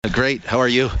Great. How are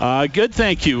you? Good,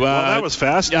 thank you. Well, that was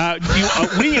fast. We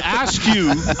asked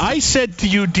you, I said to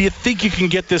you, do you think you can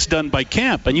get this done by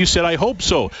camp? And you said, I hope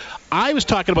so. I was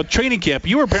talking about training camp.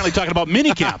 You were apparently talking about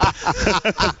mini camp.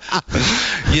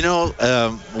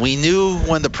 We knew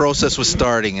when the process was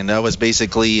starting, and that was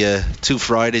basically 2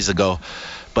 Fridays ago.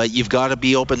 But you've got to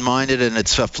be open-minded, and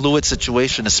it's a fluid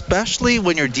situation, especially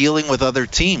when you're dealing with other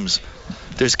teams.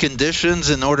 There's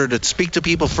conditions. In order to speak to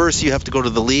people first, you have to go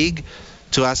to the league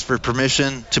to ask for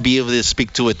permission to be able to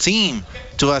speak to a team,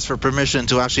 to ask for permission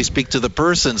to actually speak to the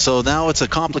person. So now it's a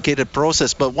complicated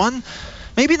process, but one,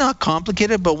 maybe not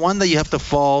complicated, but one that you have to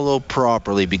follow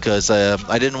properly, because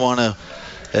I didn't want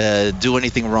to do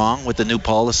anything wrong with the new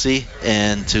policy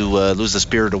and to lose the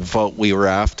spirit of what we were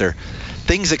after.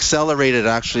 Things accelerated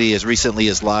actually as recently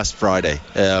as last Friday.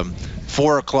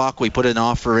 4 o'clock we put an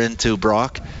offer into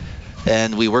Brock,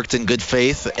 and we worked in good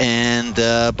faith, and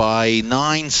by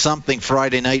 9-something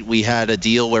Friday night we had a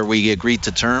deal where we agreed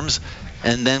to terms,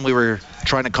 and then we were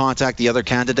trying to contact the other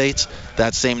candidates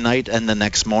that same night and the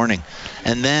next morning.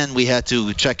 And then we had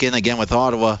to check in again with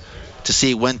Ottawa to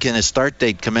see when can his start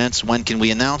date commence, when can we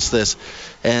announce this.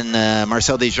 And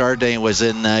Marcel Desjardins was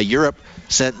in Europe,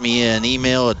 sent me an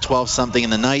email at 12-something in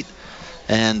the night,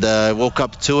 and I woke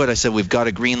up to it. I said, we've got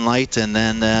a green light, and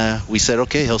then we said,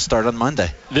 okay, he'll start on Monday.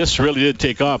 This really did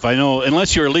take off. I know,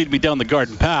 unless you were leading me down the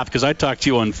garden path, because I talked to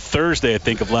you on Thursday, I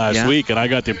think, of last week, and I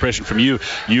got the impression from you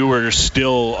were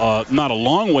still not a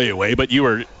long way away, but you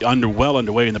were well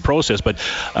underway in the process. But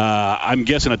I'm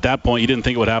guessing at that point you didn't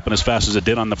think it would happen as fast as it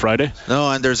did on the Friday? No,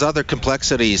 and there's other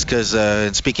complexities, because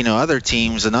in speaking to other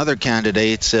teams and other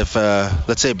candidates, if,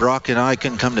 let's say, Brock and I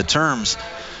couldn't come to terms,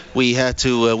 we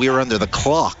were under the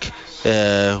clock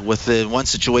with the one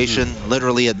situation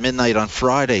literally at midnight on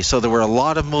Friday. So there were a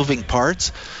lot of moving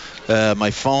parts.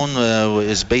 My phone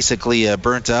is basically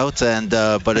burnt out,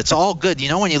 but it's all good.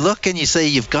 When you look and you say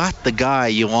you've got the guy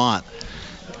you want,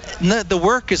 the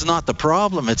work is not the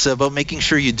problem. It's about making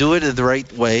sure you do it in the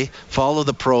right way, follow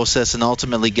the process, and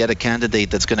ultimately get a candidate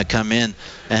that's going to come in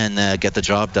and get the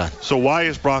job done. So why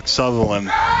is Brock Sutherland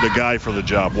the guy for the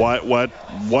job?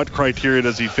 What criteria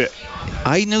does he fit?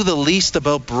 I knew the least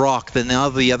about Brock than all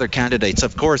the other candidates.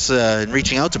 Of course, in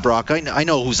reaching out to Brock, I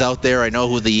know who's out there. I know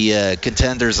who the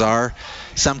contenders are.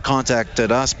 Some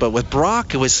contacted us, but with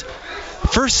Brock, it was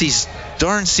first, he's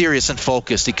darn serious and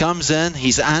focused. He comes in,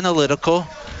 he's analytical.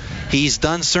 He's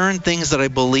done certain things that I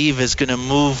believe is going to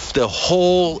move the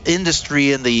whole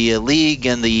industry and the league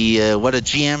and the what a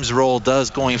GM's role does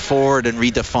going forward and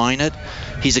redefine it.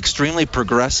 He's extremely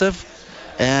progressive.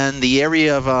 And the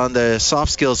area of on the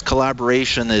soft skills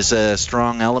collaboration is a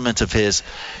strong element of his.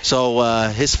 So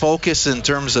his focus in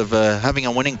terms of having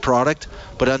a winning product,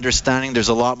 but understanding there's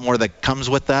a lot more that comes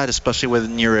with that, especially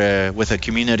when you're with a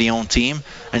community-owned team.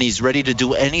 And he's ready to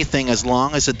do anything as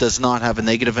long as it does not have a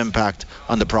negative impact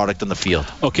on the product on the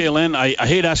field. Okay, Len, I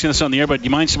hate asking this on the air, but you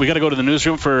mind? We got to go to the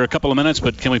newsroom for a couple of minutes,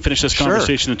 but can we finish this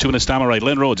conversation in 2 minutes' time? All right,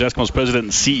 Len Rhodes, Eskimos president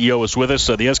and CEO, is with us.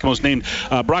 The Eskimos named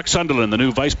Brock Sunderland the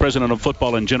new vice president of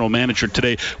football and general manager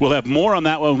today. We'll have more on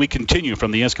that when we continue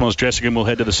from the Eskimos dressing room. We'll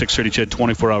head to the 6:30 CHED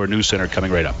 24-hour news center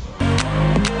coming right up.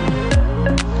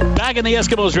 Back in the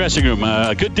Eskimos dressing room,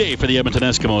 a good day for the Edmonton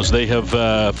Eskimos. They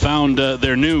have found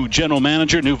their new general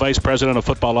manager, new vice president of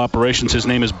football operations. His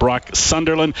name is Brock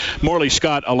Sunderland. Morley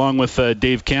Scott, along with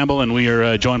Dave Campbell, and we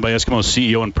are joined by Eskimos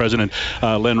CEO and president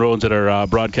Len Rhodes at our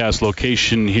broadcast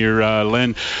location here.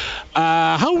 Len,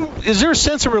 how is there a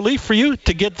sense of relief for you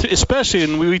to get to, especially,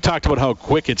 and we talked about how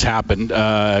quick it's happened,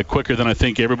 quicker than I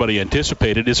think everybody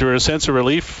anticipated. Is there a sense of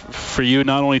relief for you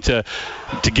not only to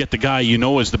get the guy you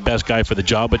know is the best guy for the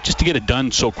job, but just to get it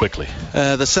done so quickly?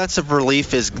 The sense of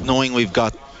relief is knowing we've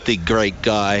got the great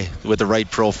guy with the right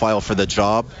profile for the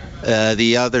job.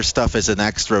 The other stuff is an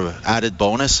extra added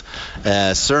bonus.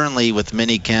 Certainly with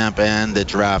minicamp and the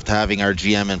draft, having our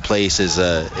GM in place is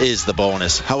the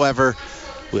bonus. However,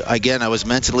 again, I was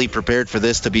mentally prepared for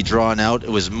this to be drawn out. It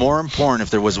was more important,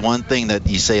 if there was one thing that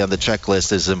you say on the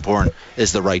checklist is important,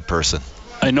 is the right person.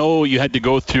 I know you had to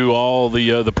go through all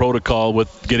the protocol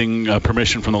with getting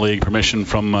permission from the league, permission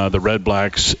from the Red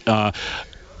Blacks.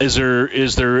 Is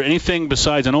there anything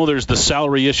besides? I know there's the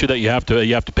salary issue that you have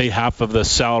to pay half of the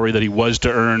salary that he was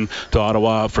to earn to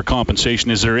Ottawa for compensation.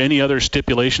 Is there any other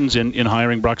stipulations in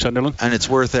hiring Brock Sunderland? And it's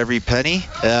worth every penny.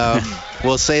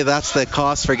 We'll say that's the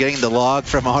cost for getting the log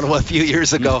from Ottawa a few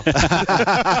years ago.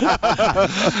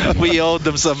 We owed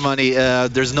them some money.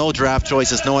 There's no draft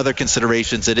choices, no other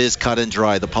considerations. It is cut and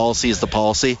dry. The policy is the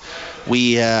policy.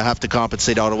 We have to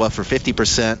compensate Ottawa for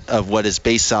 50% of what his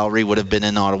base salary would have been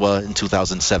in Ottawa in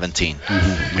 2017.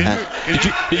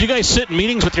 Did you guys sit in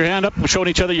meetings with your hand up, showing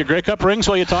each other your Grey Cup rings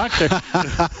while you talked?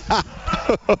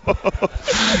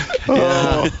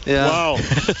 Yeah. Wow.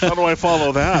 How do I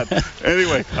follow that?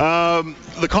 Anyway,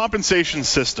 the compensation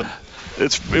system.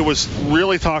 It was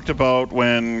really talked about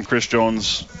when Chris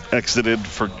Jones exited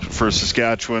for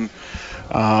Saskatchewan.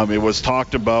 It was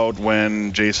talked about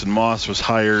when Jason Moss was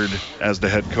hired as the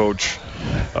head coach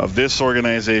of this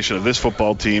organization, of this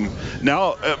football team.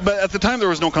 Now, but at the time there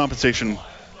was no compensation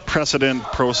precedent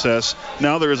process.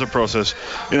 Now there is a process.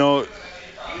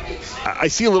 I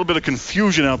see a little bit of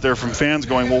confusion out there from fans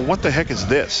going, well, what the heck is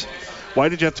this? Why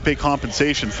did you have to pay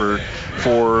compensation for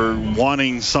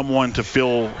wanting someone to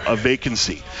fill a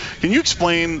vacancy? Can you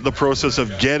explain the process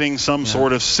of getting some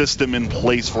sort of system in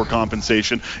place for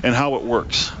compensation and how it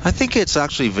works? I think it's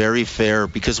actually very fair,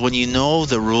 because when you know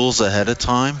the rules ahead of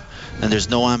time and there's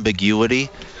no ambiguity,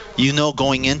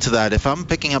 going into that, if I'm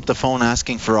picking up the phone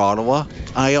asking for Ottawa,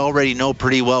 I already know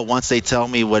pretty well, once they tell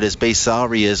me what his base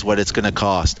salary is, what it's going to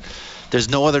cost. There's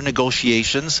no other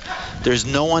negotiations. There's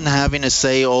no one having to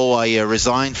say, I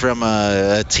resigned from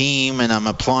a team and I'm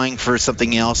applying for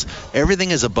something else.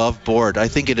 Everything is above board. I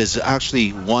think it is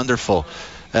actually wonderful.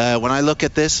 When I look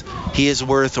at this, he is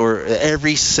worth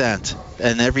every cent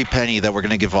and every penny that we're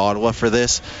going to give Ottawa for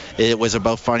this. It was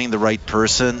about finding the right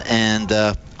person, and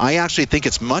I actually think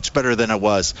it's much better than it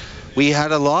was. We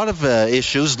had a lot of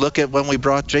issues. Look at when we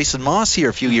brought Jason Moss here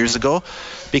a few years ago,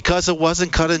 because it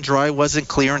wasn't cut and dry, wasn't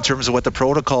clear in terms of what the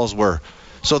protocols were.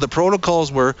 So the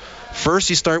protocols were, first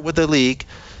you start with the league,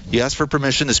 you ask for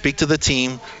permission to speak to the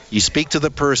team, you speak to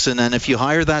the person, and if you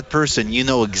hire that person, you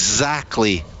know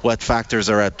exactly what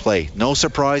factors are at play. No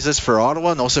surprises for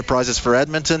Ottawa, no surprises for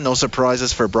Edmonton, no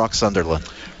surprises for Brock Sunderland.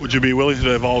 Would you be willing to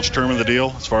divulge term of the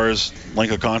deal as far as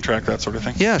length of contract, that sort of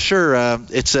thing? Yeah, sure.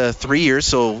 It's 3 years,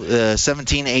 so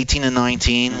 17, 18, and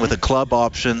 19, with a club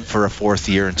option for a fourth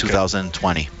year in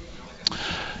 2020.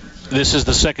 This is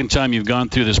the second time you've gone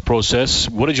through this process.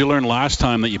 What did you learn last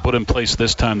time that you put in place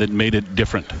this time that made it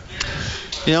different?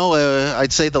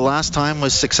 I'd say the last time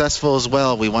was successful as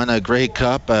well. We won a Grey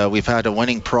Cup. We've had a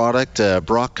winning product.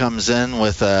 Brock comes in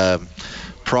with a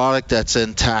product that's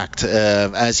intact.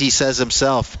 As he says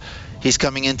himself, he's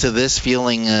coming into this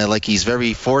feeling like he's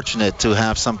very fortunate to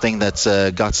have something that's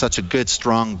got such a good,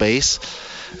 strong base.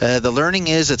 The learning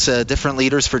is it's different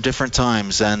leaders for different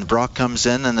times, and Brock comes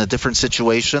in a different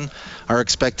situation. Our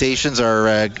expectations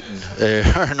are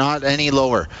not any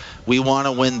lower. We want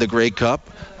to win the Grey Cup.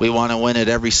 We want to win it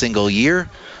every single year.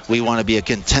 We want to be a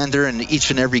contender in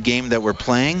each and every game that we're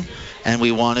playing, and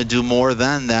we want to do more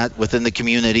than that within the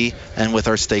community and with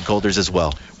our stakeholders as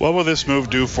well. What will this move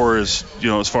do for as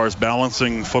far as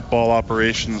balancing football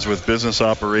operations with business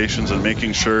operations and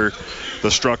making sure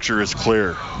the structure is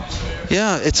clear?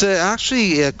 Yeah, it's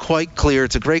actually quite clear.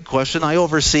 It's a great question. I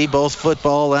oversee both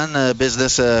football and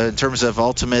business in terms of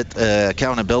ultimate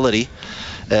accountability.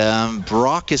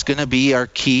 Brock is going to be our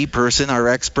key person, our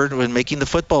expert in making the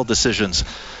football decisions.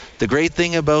 The great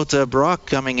thing about Brock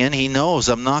coming in, he knows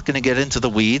I'm not going to get into the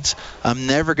weeds. I'm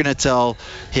never going to tell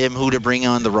him who to bring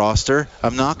on the roster.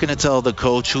 I'm not going to tell the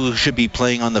coach who should be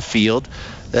playing on the field.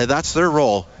 That's their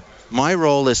role. My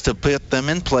role is to put them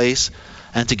in place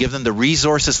and to give them the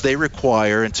resources they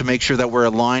require and to make sure that we're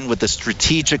aligned with the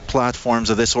strategic platforms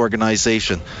of this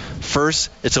organization.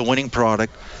 First, it's a winning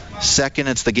product. Second,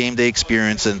 it's the game day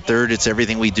experience. And third, it's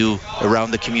everything we do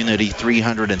around the community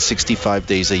 365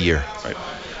 days a year. Right.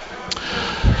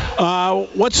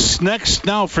 What's next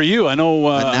now for you? I know.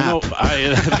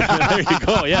 There you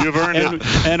go. Yeah, you've earned it,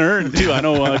 and earned too. I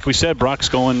know. Like we said, Brock's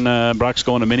going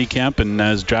to mini camp, and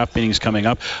as draft meetings coming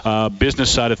up,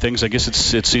 business side of things, I guess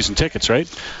it's season tickets, right?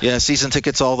 Yeah, season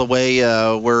tickets all the way.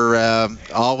 We're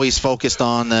always focused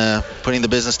on putting the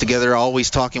business together.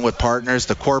 Always talking with partners.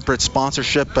 The corporate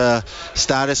sponsorship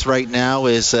status right now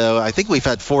is I think we've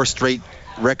had 4 straight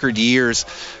record years.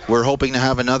 We're hoping to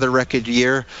have another record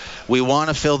year. We want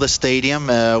to fill the stadium,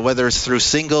 whether it's through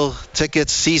single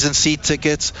tickets, season seat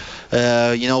tickets.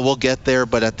 We'll get there,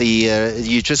 but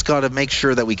you just got to make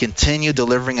sure that we continue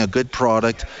delivering a good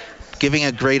product, giving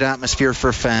a great atmosphere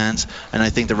for fans, and I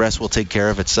think the rest will take care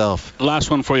of itself. Last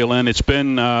one for you, Len. It's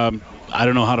been I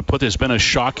don't know how to put this. It's been a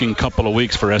shocking couple of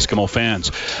weeks for Eskimo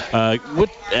fans.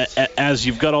 As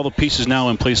you've got all the pieces now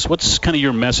in place, what's kind of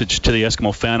your message to the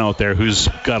Eskimo fan out there who's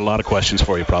got a lot of questions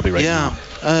for you probably right now?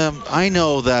 I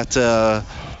know that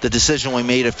the decision we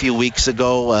made a few weeks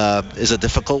ago is a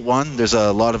difficult one. There's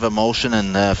a lot of emotion,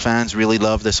 and fans really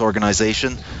love this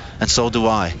organization, and so do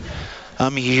I.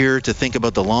 I'm here to think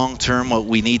about the long term, what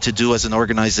we need to do as an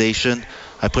organization.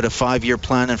 I put a 5-year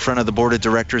plan in front of the board of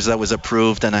directors that was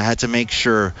approved, and I had to make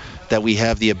sure that we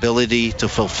have the ability to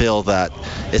fulfill that.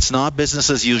 It's not business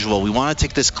as usual. We want to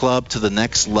take this club to the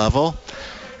next level.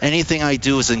 Anything I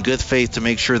do is in good faith to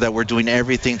make sure that we're doing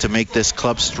everything to make this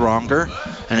club stronger.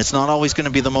 And it's not always going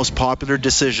to be the most popular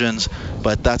decisions,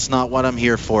 but that's not what I'm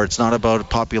here for. It's not about a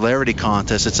popularity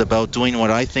contest. It's about doing what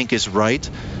I think is right.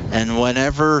 And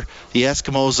whenever the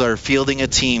Eskimos are fielding a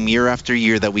team year after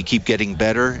year, that we keep getting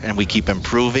better and we keep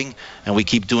improving and we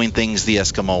keep doing things the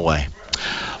Eskimo way.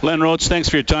 Len Rhodes, thanks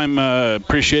for your time.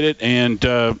 Appreciate it, and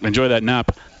enjoy that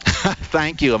nap.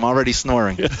 Thank you. I'm already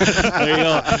snoring. There you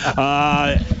go.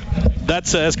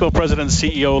 That's Eskimo President and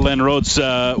CEO Len Rhodes.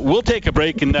 We'll take a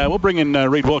break, and we'll bring in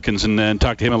Reid Wilkins and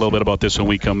talk to him a little bit about this when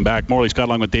we come back. Morley Scott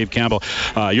along with Dave Campbell.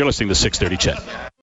 You're listening to 630 CHED.